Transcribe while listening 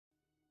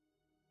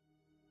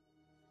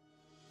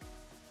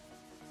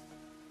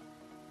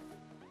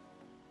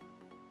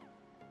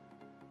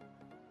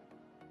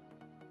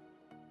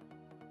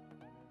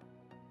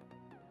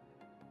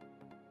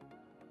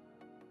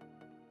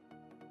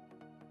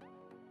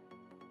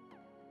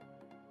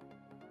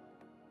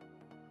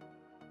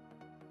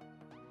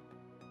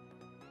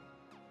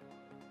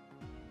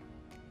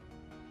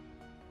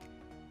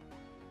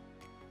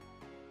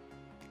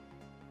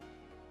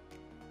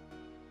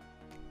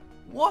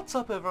What's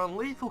up everyone,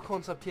 Lethal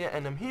Concept here,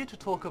 and I'm here to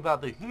talk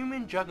about the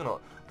Human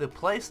Juggernaut, the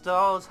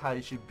playstyles, how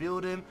you should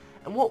build him,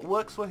 and what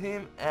works for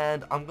him.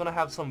 And I'm going to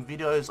have some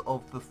videos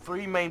of the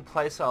 3 main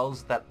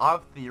playstyles that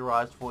I've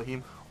theorized for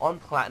him on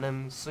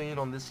Platinum soon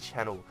on this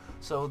channel.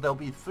 So there'll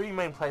be 3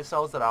 main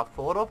playstyles that I've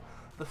thought of.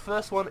 The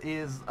first one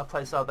is a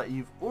playstyle that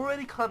you've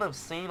already kind of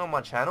seen on my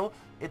channel.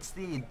 It's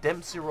the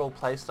Dempsey Roll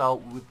playstyle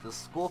with the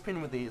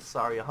Scorpion with the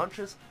Saria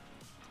Huntress,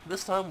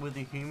 this time with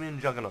the Human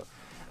Juggernaut.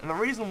 And the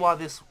reason why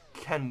this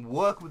can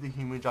work with the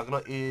Human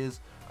Juggernaut is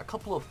a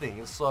couple of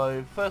things.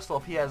 So first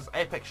off, he has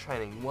Apex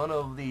Training, one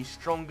of the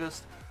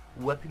strongest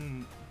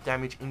weapon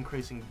damage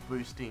increasing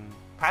boosting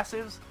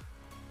passives.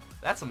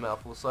 That's a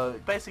mouthful. So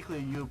basically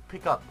you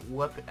pick up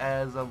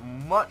as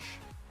much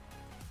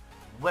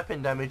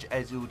weapon damage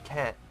as you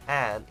can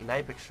in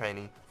Apex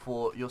Training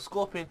for your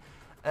Scorpion,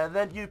 and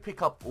then you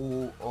pick up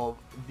all of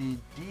the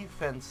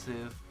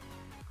defensive.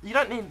 You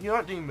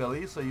don't do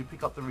melee, so you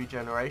pick up the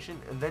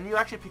regeneration, and then you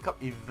actually pick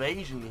up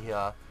evasion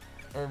here,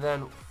 and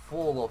then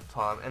fall off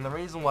time. And the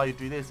reason why you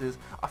do this is,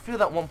 I feel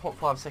that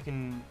 1.5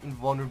 second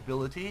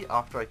invulnerability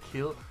after I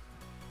kill,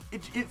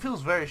 it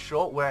feels very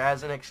short,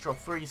 whereas an extra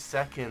 3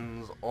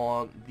 seconds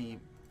on the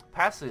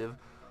passive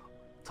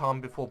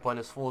time before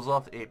bonus falls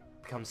off, it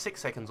becomes 6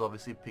 seconds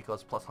obviously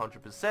because plus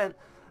 100%,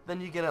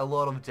 then you get a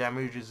lot of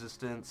damage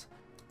resistance,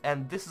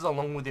 and this is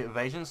along with the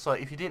evasion. So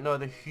if you didn't know,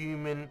 the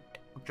Human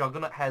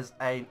Juggernaut has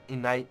an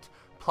innate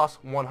plus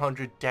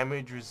 100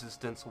 damage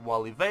resistance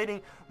while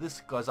evading. This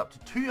goes up to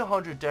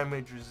 200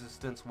 damage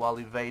resistance while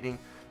evading,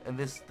 and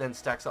this then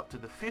stacks up to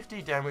the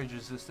 50 damage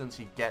resistance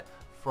you get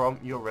from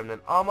your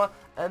remnant armor.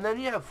 And then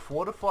you have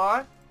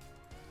Fortify,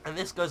 and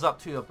this goes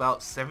up to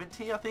about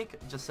 70, I think,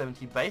 just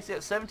 70 base, yeah,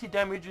 70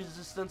 damage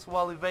resistance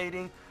while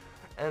evading.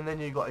 And then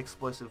you got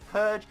Explosive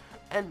Purge,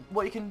 and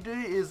what you can do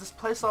is, this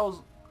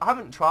playstyle, I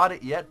haven't tried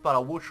it yet, but I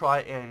will try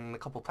it in a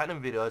couple of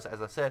Platinum videos,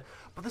 as I said.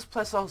 But this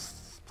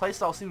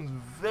playstyle seems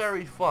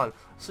very fun.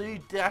 So you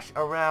dash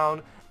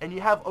around, and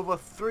you have over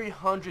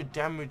 300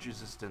 damage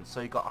resistance.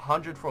 So you got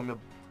 100 from your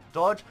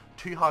dodge,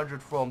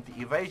 200 from the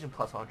evasion,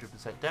 plus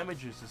 100%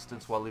 damage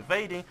resistance while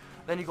evading.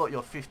 Then you got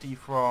your 50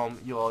 from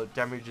your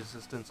damage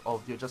resistance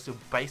of just your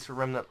base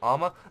remnant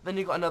armor. Then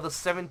you got another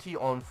 70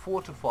 on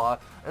Fortify,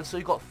 and so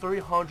you got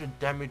 300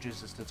 damage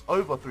resistance,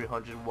 over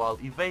 300 while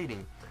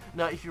evading.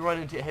 Now if you run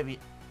into heavy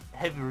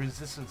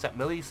resistance at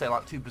melee, say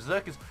like 2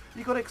 Berserkers,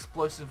 you got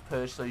Explosive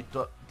Purge, so you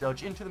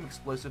dodge into them,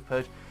 Explosive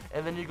Purge,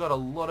 and then you got a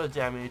lot of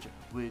damage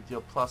with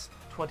your plus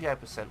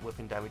 28%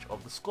 weapon damage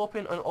of the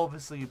Scorpion, and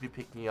obviously you'll be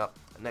picking up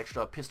an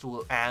extra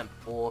pistol amp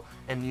or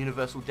an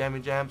universal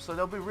damage amp, so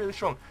they'll be really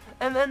strong.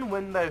 And then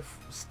when they're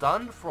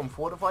stunned from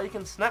Fortify, you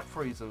can snap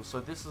freeze them. So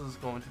this is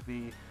going to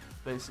be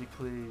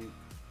basically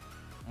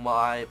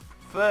my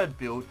third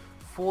build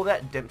for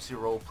that Dempsey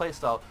Roll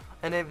playstyle.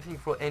 And everything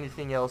for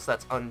anything else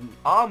that's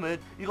unarmored,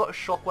 you got a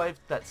Shockwave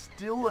that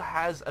still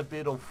has a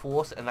bit of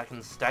force and that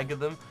can stagger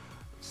them.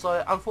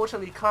 So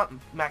unfortunately you can't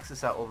max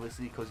this out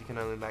obviously, because you can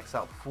only max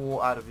out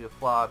 4 out of your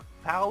 5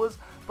 powers,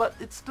 but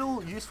it's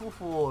still useful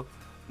for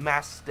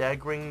mass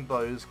staggering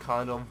those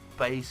kind of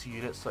base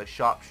units, so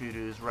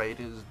sharpshooters,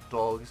 raiders,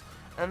 dogs.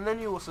 And then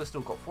you also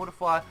still got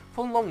Fortify.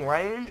 For long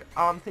range,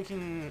 I'm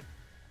thinking,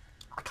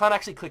 I can't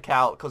actually click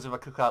out, because if I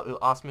click out,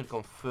 it'll ask me to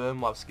confirm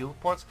my skill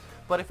points.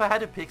 But if I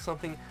had to pick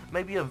something,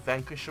 maybe a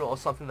Vanquisher or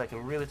something that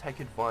can really take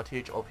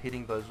advantage of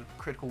hitting those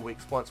critical weak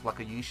spots,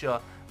 like a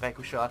Yusha,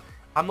 Vanquisher.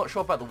 I'm not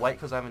sure about the weight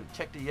because I haven't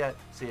checked it yet.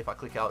 See, if I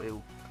click out,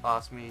 it'll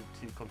ask me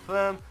to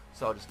confirm,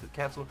 so I'll just click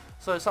cancel.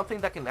 So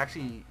something that can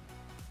actually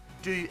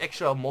do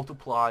extra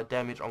multiply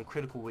damage on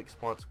critical weak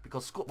spots,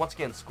 because once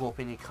again,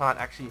 Scorpion, you can't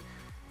actually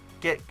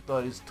get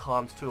those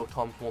times 2 or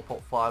times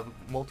 1.5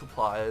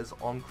 multipliers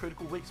on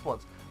critical weak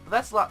spots. But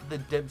that's like the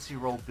Dempsey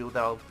Roll build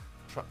that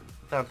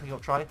I'm thinking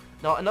of trying.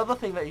 Now another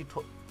thing that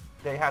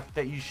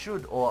you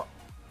should, or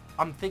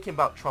I'm thinking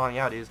about trying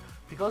out, is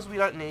because we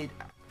don't need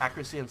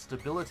accuracy and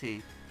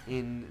stability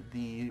in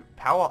the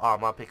power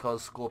armor,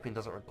 because Scorpion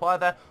doesn't require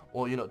that,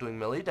 or you're not doing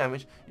melee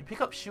damage, you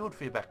pick up shield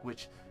feedback,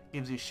 which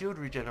gives you shield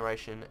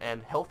regeneration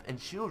and health and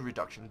shield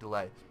reduction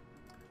delay.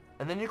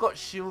 And then you got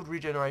shield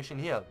regeneration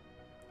here,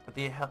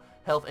 the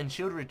health and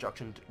shield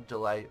reduction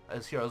delay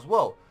is here as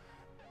well.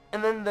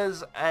 And then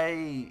there's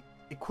a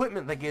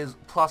equipment that gives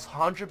plus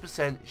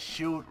 100%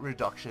 shield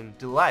reduction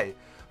delay.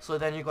 So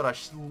then you got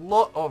a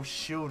lot of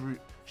shield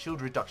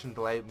reduction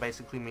delay,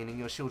 basically meaning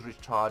your shield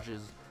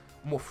recharges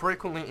more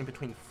frequently in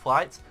between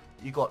fights.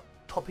 You got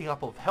topping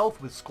up of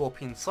health with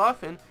Scorpion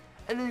Siphon,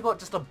 and then you got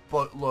just a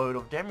boatload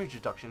of damage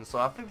reduction. So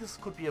I think this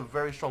could be a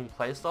very strong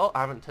playstyle.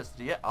 I haven't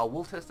tested it yet. I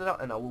will test it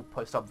out, and I will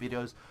post up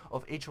videos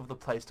of each of the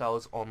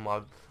playstyles on my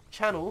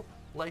channel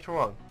later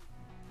on.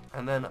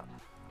 And then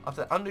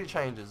after undo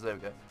changes, there we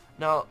go.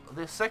 Now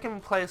the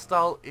second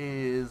playstyle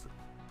is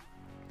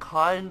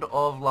kind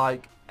of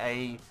like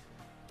a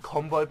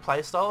combo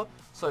playstyle.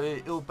 So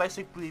it will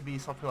basically be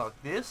something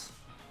like this.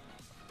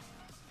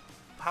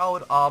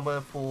 Powered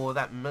armor for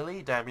that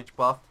melee damage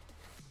buff,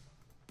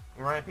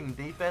 ramping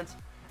defense,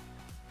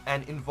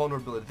 and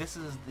invulnerability. This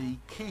is the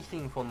key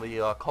thing from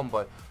the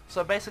combo.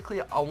 So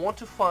basically, I want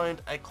to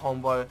find a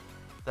combo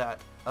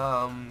that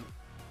I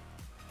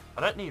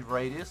don't need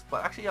radius,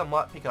 but actually I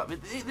might pick up.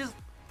 It is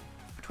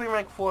between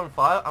rank 4 and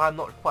 5. I'm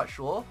not quite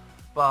sure,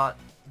 but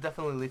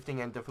definitely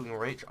lifting and definitely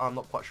reach. I'm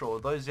not quite sure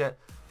of those yet.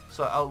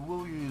 So I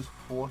will use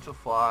 4 to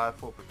 5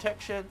 for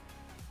protection,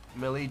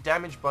 melee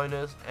damage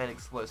bonus, and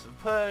explosive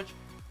purge,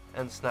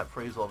 and snap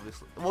freeze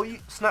obviously. Well,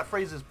 snap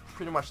freeze is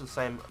pretty much the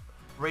same.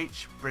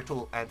 Reach,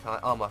 brittle,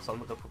 anti-armor, so I'm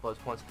not going to put those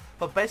points.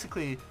 But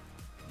basically,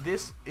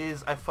 this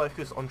is a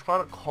focus on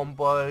trying to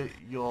combo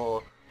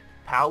your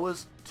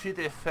powers to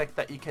the effect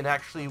that you can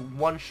actually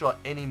one-shot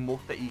any mook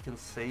that you can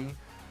see,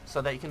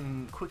 so that you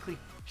can quickly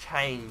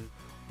chain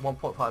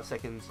 1.5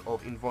 seconds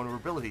of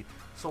invulnerability.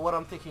 So what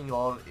I'm thinking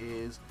of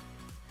is,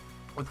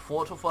 with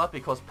 4 to 5,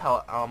 because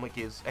power armor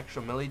gives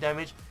extra melee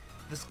damage,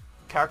 this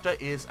character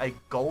is a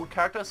gold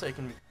character, so you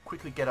can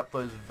quickly get up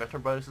those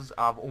veteran bonuses.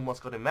 I've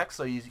almost got him max,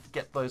 so you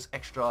get those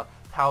extra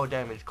power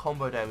damage,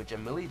 combo damage,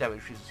 and melee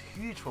damage, which is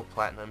huge for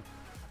platinum.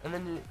 And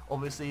then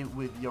obviously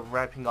with your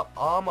ramping up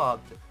armor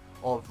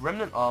of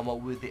remnant armor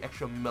with the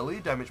extra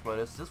melee damage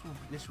bonus,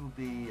 this will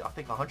be I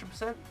think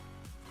 100%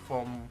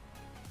 from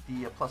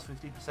the plus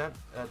 50%.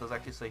 Does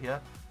actually say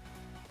here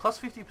plus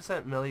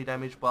 50% melee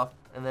damage buff,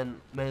 and then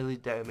melee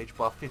damage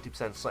buff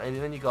 50%. So and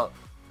then you got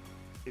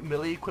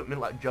melee equipment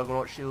like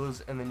Juggernaut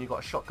shields, and then you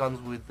got shotguns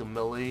with the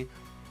melee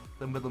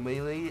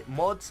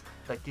mods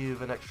that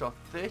give an extra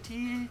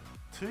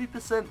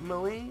 32%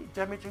 melee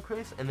damage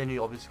increase, and then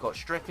you obviously got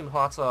strength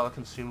enhancer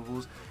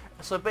consumables.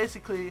 So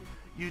basically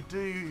you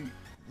do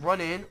run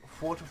in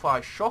 4 to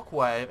 5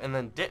 shockwave and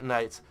then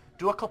detonates,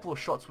 do a couple of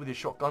shots with your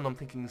shotgun, I'm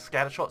thinking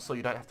scatter shots so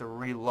you don't have to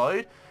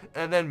reload,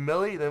 and then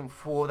melee them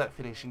for that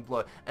finishing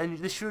blow. And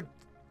this should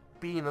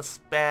be in a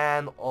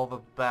span of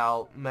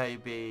about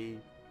maybe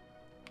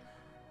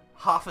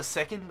half a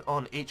second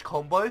on each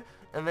combo,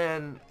 and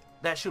then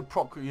that should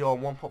proc your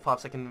 1.5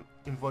 second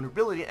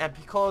invulnerability. And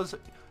because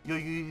you're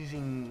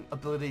using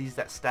abilities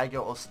that stagger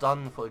or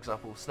stun, for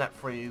example, snap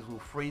freeze will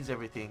freeze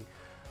everything,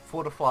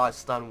 fortify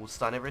stun will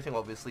stun everything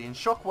obviously, and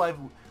shockwave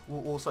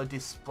will also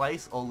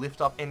displace or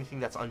lift up anything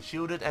that's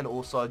unshielded, and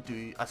also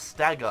do a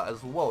stagger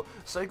as well.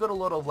 So you got a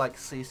lot of like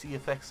CC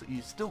effects.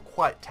 You're still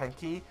quite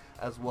tanky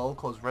as well,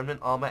 cause remnant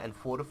armor and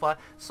fortify.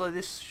 So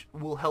this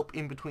will help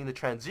in between the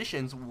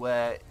transitions,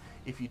 where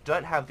if you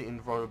don't have the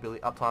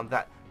invulnerability uptime,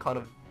 that kind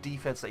of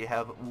defense that you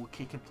have will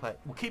keep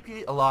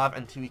you alive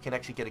until you can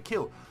actually get a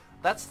kill.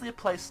 That's the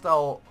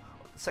playstyle.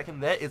 Second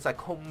there is a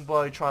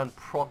combo, try and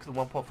proc the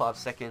 1.5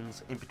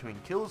 seconds in between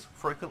kills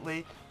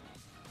frequently.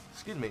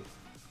 Excuse me.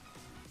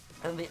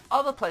 And the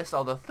other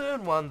playstyle, the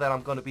third one that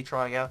I'm going to be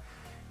trying out,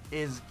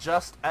 is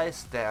just a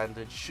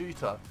standard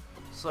shooter.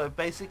 So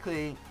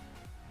basically,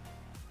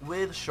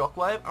 with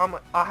shockwave,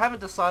 I haven't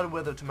decided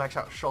whether to max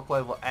out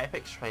shockwave or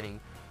apex training,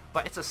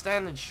 but it's a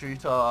standard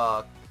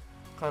shooter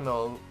kind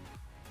of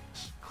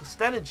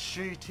standard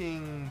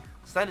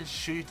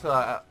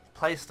shooter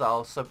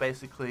playstyle. So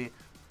basically,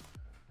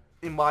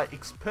 in my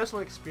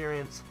personal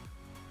experience,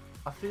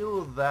 I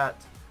feel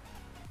that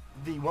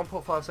the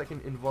 1.5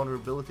 second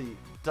invulnerability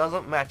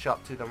doesn't match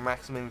up to the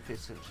maximum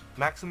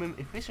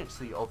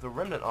efficiency of the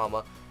remnant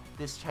armor.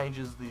 This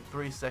changes the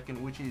 3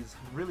 second, which is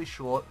really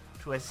short,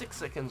 to a 6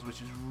 seconds,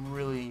 which is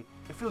really,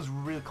 it feels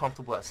really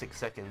comfortable at 6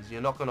 seconds.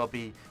 You're not going to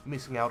be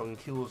missing out on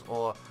kills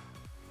or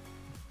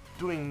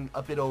doing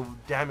a bit of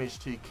damage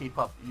to keep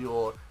up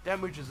your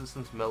damage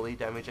resistance, melee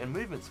damage, and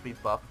movement speed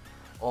buff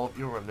of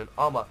your remnant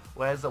armor.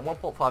 Whereas at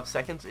 1.5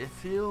 seconds, it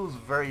feels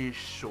very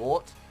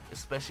short,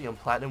 especially on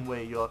platinum,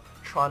 where you're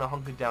trying to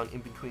hunker down in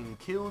between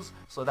kills,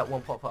 so that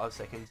 1.5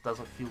 seconds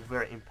doesn't feel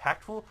very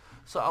impactful.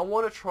 So I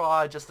want to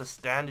try just a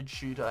standard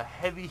shooter,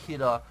 heavy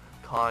hitter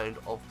kind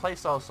of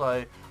playstyle.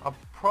 So I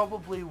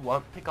probably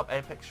won't pick up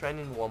apex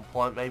training at one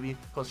point, maybe,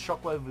 because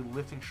shockwave with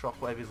lifting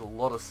shockwave is a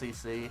lot of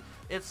CC.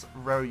 It's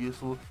very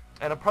useful,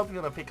 and I'm probably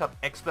going to pick up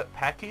expert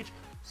package,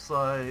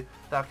 so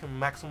that I can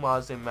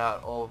maximize the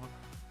amount of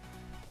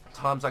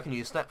times I can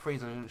use snap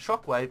freeze and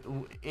shockwave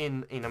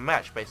in a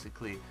match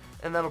basically.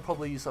 And then I'll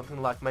probably use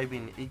something like maybe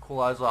an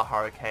equalizer or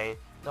hurricane.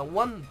 Now,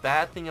 one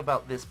bad thing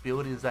about this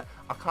build is that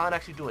I can't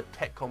actually do a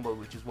tech combo,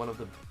 which is one of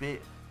the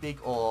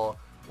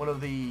one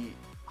of the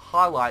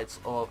highlights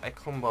of a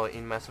combo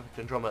in Mass Effect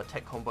Andromeda.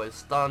 Tech combo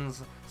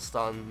stuns,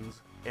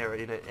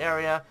 area in an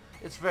area.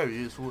 It's very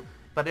useful.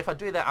 But if I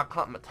do that, I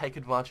can't take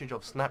advantage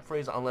of snap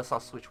freeze unless I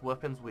switch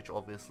weapons, which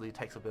obviously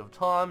takes a bit of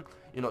time.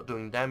 You're not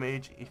doing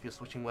damage if you're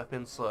switching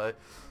weapons, so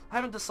I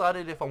haven't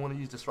decided if I want to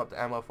use disrupt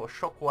ammo for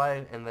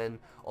shockwave, and then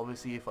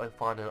obviously if I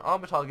find an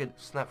armor target,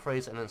 snap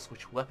freeze, and then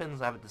switch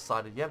weapons. I haven't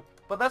decided yet,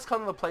 but that's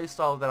kind of the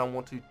playstyle that I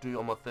want to do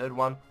on my third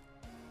one.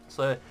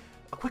 So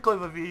a quick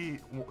overview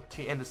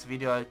to end this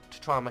video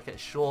to try and make it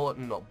short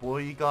and not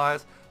bore you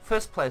guys.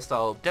 First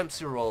playstyle,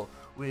 Dempsey roll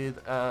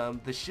with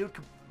the shield.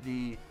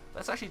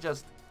 Let's actually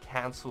just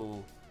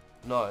cancel.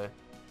 No.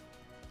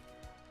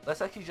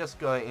 Let's actually just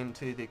go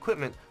into the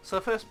equipment.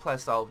 So first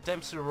playstyle,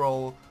 Dempsey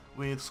roll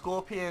With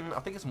Scorpion,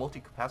 I think it's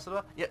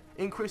multi-capacitor. Yeah,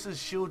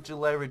 increases shield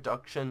delay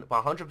reduction by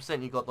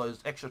 100%. You got those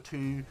extra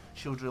 2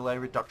 shield delay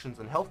reductions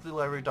and health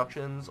delay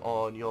reductions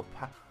on your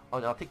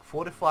on I think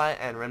Fortify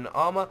and Remnant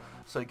Armor,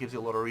 so it gives you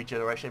a lot of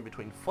regeneration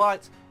between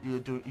fights. You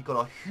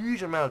got a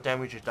huge amount of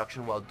damage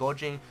reduction while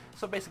dodging.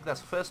 So basically that's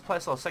first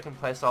playstyle. Second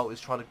playstyle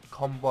is trying to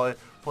combo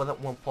for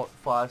that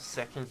 1.5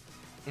 second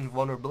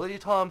invulnerability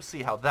time.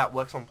 See how that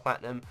works on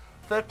Platinum.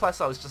 Third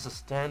playstyle is just a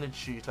standard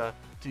shooter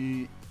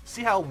to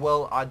see how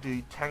well I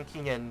do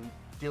tanking and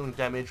dealing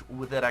damage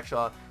with that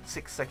extra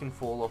 6-second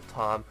fall off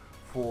time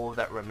for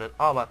that Remnant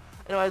Armor.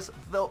 Anyways,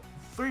 those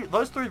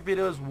three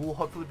videos will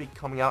hopefully be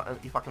coming out, and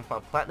if I can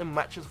find Platinum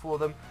matches for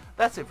them.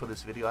 That's it for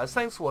this video, guys.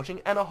 Thanks for watching,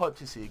 and I hope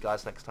to see you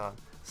guys next time.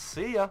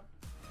 See ya!